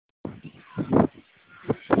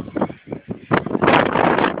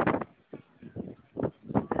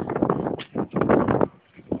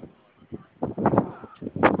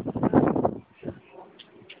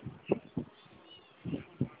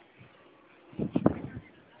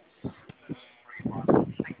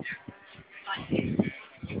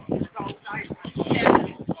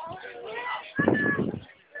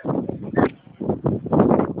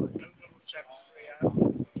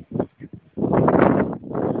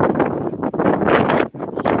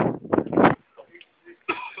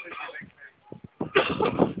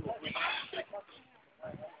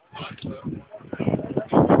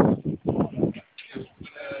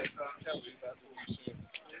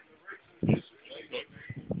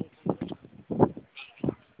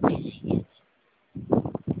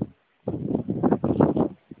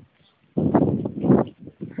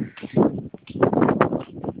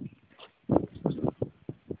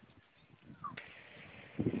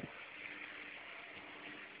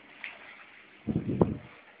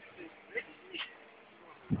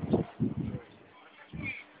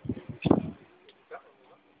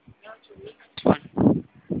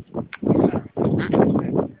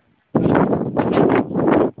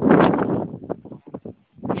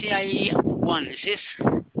GA1 is this?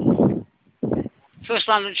 First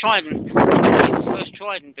London Trident. First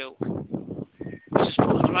Trident built. This is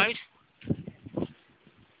Portland Road.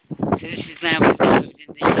 So this is now included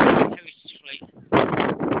in the heritage fleet.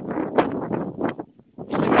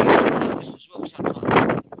 This as well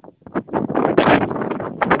sometimes.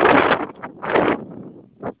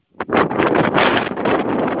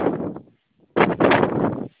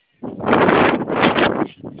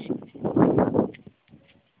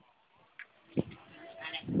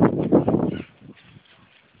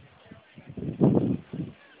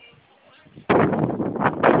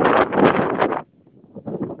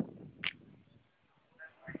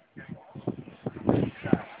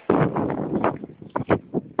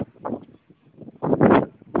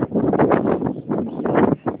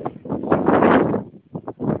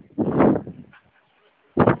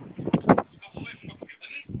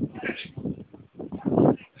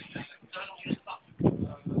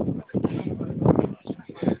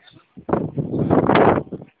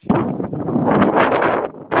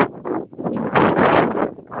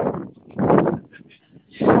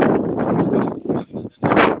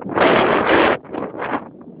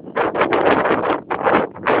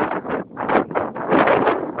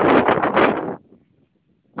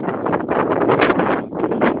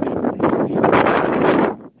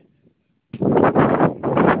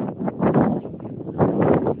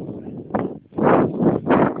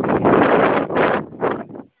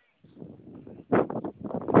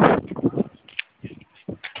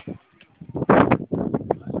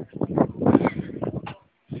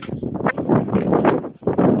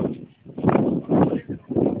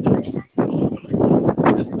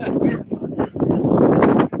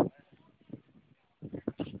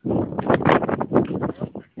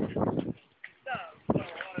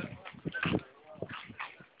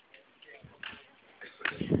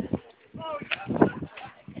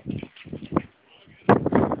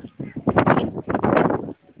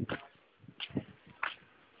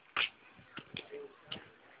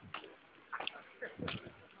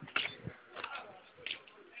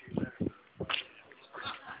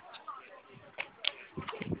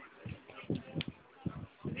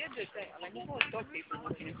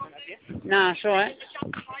 No, it's alright.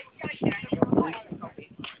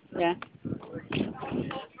 Yeah.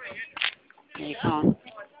 Yeah, you can't.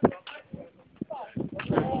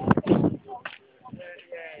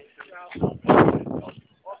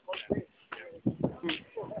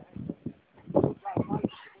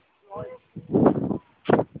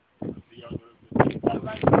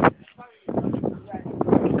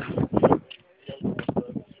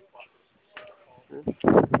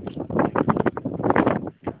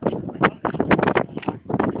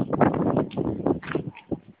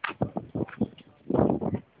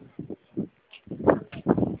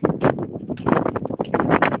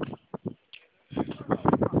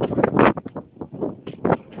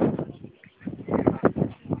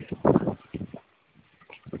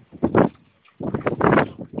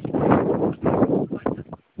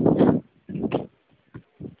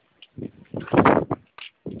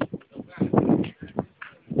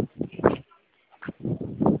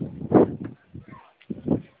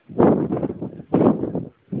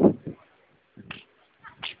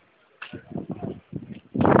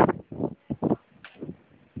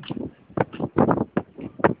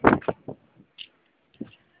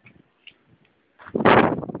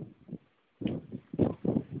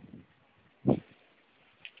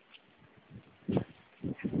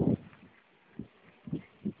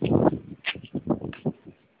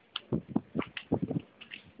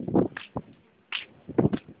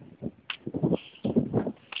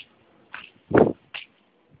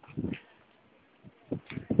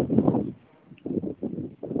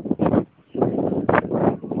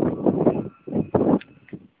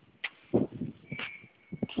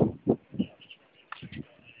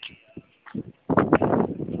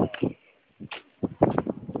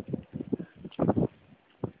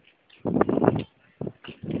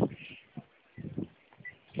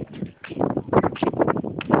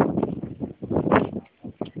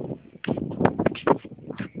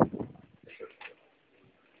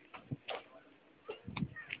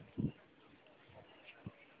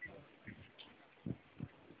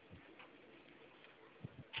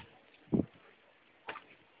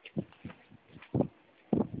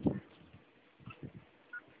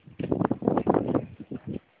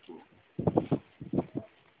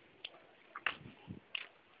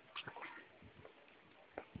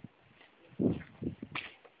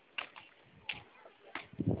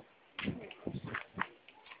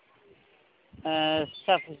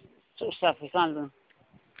 South East London.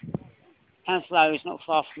 Hounslow is not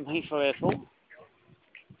far from Heathrow Airport.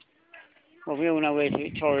 Well, we all know where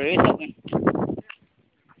Victoria is, don't we?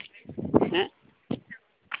 Yeah.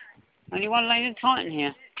 Only one lane in Titan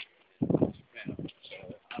here.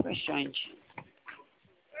 Very strange.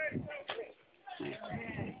 Yeah.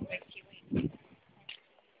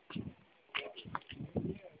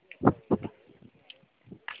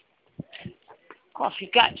 Quite a few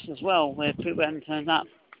gaps as well where people haven't turned up.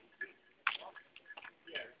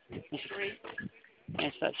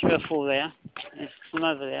 There's about 3 or 4 there. There's some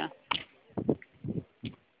over there.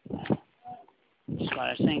 Just one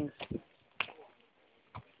of those things.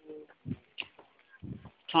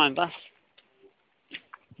 Time bus.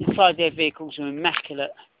 Inside their vehicles are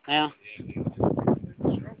immaculate now.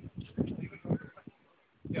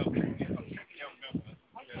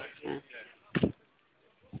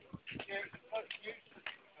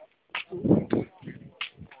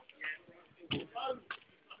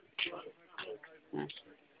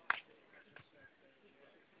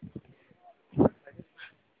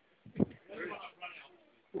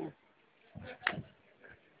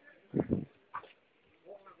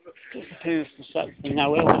 Just a few construction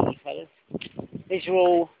nowhere, aren't they, fellas? These are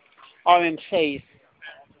all RMCs.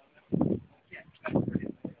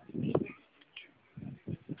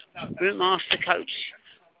 Route Master Coach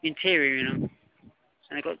interior in them.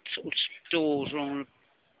 And they've got sort of doors on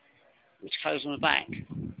which close on the back.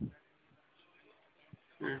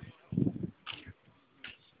 Yeah.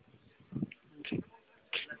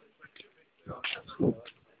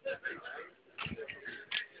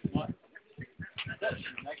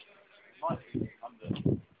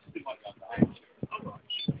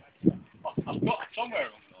 I've got somewhere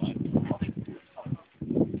on the line.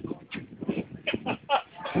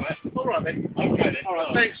 Alright then. Okay then.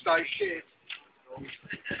 Alright, thanks Dave. Cheers.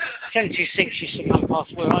 726 used to come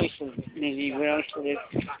past where I used to live, nearly where I used to live.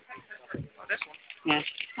 This one? Yeah.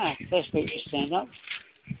 Oh, first group just turned up.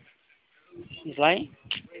 He's late.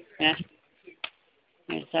 Yeah.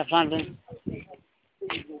 Yeah, South London.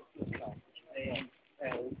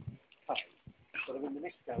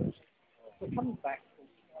 We're coming back from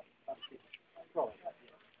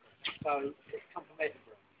so it's come from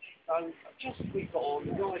Edinburgh. So just we got on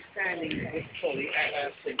the guy standing with Polly at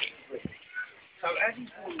our seat. So as he's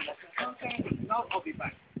calling us, come down, no, I'll be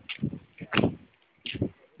back.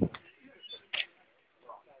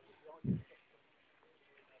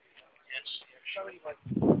 So anyway,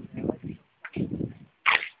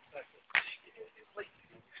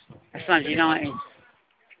 That's London United.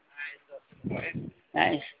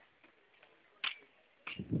 That is.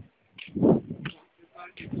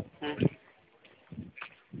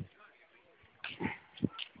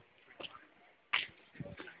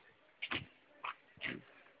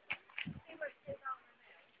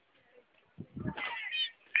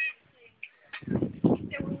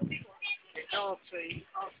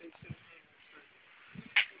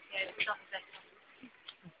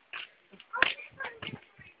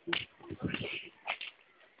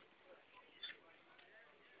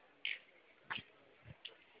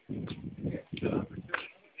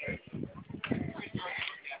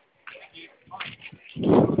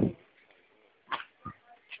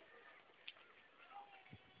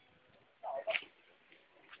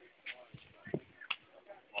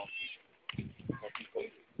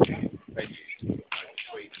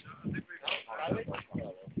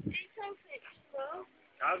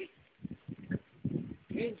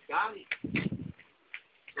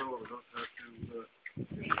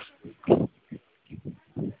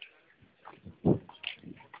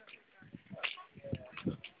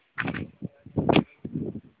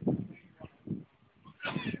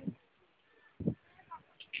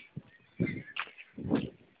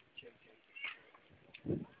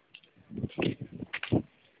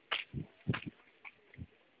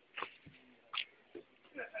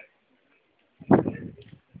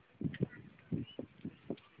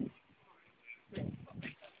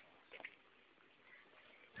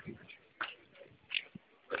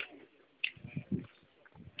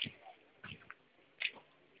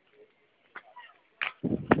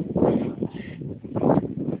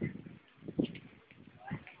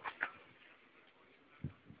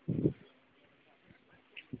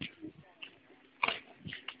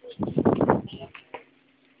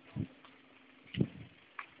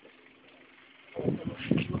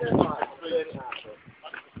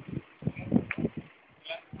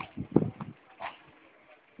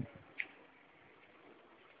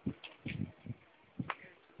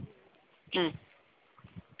 Hmm.